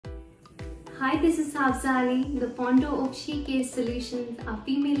Hi, this is Hafzali, the founder of Shecare Solutions, a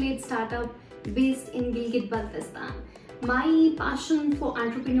female-led startup based in Gilgit Baltistan. My passion for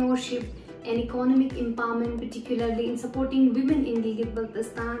entrepreneurship and economic empowerment, particularly in supporting women in Gilgit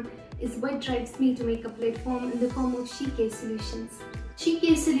Baltistan, is what drives me to make a platform in the form of Shecare Solutions.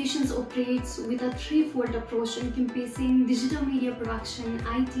 Shecare Solutions operates with a threefold approach encompassing digital media production,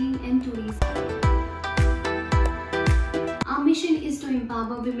 IT, and tourism. Our mission is to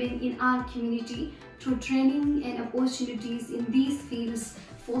empower women in our community through training and opportunities in these fields,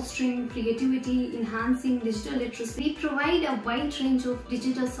 fostering creativity, enhancing digital literacy. We provide a wide range of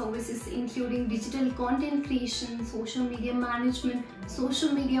digital services including digital content creation, social media management,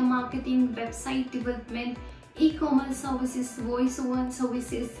 social media marketing, website development, e-commerce services, voiceover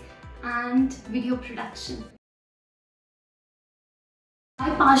services, and video production. My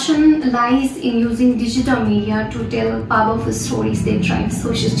passion lies in using digital media to tell powerful stories that drive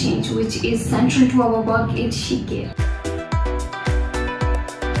social change, which is central to our work at Shecare.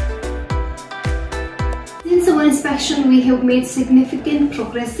 Since our inspection, we have made significant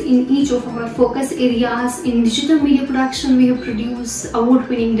progress in each of our focus areas. In digital media production, we have produced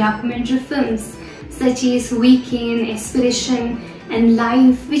award-winning documentary films such as Weekend, Aspiration, and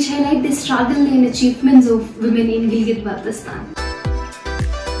Life, which highlight the struggle and achievements of women in Gilgit Baltistan.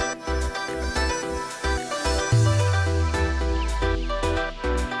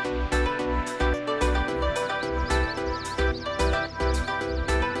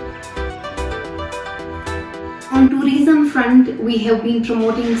 On tourism front, we have been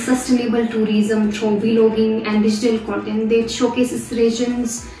promoting sustainable tourism through vlogging and digital content that showcases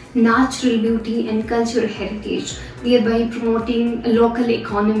regions' natural beauty and cultural heritage, thereby promoting local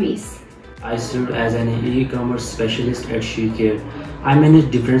economies. I served as an e-commerce specialist at Shecare. I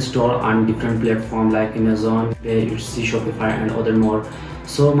manage different stores on different platforms like Amazon, Etsy, Shopify, and other more.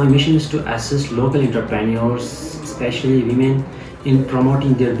 So my mission is to assist local entrepreneurs, especially women, in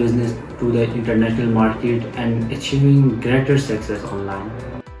promoting their business to the international market and achieving greater success online.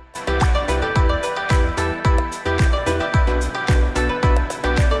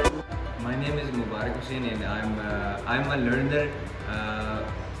 My name is and I'm a learner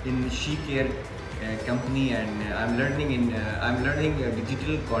in Shecare company, and I'm learning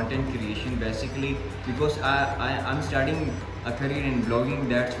digital content creation basically because I'm starting a career in blogging.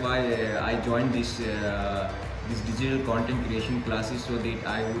 That's why I joined this digital content creation classes, so that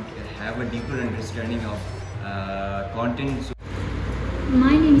I would have a deeper understanding of content.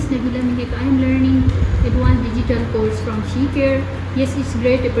 My name is Nabila Mihek. I am learning advanced digital course from Shecare. Yes, it's a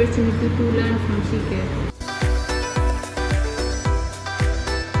great opportunity to learn from Shecare.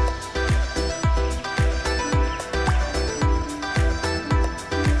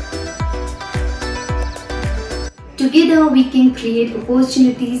 Together, we can create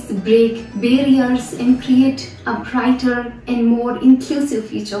opportunities, break barriers, and create a brighter and more inclusive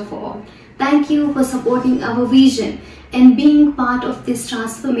future for all. Thank you for supporting our vision and being part of this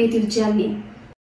transformative journey.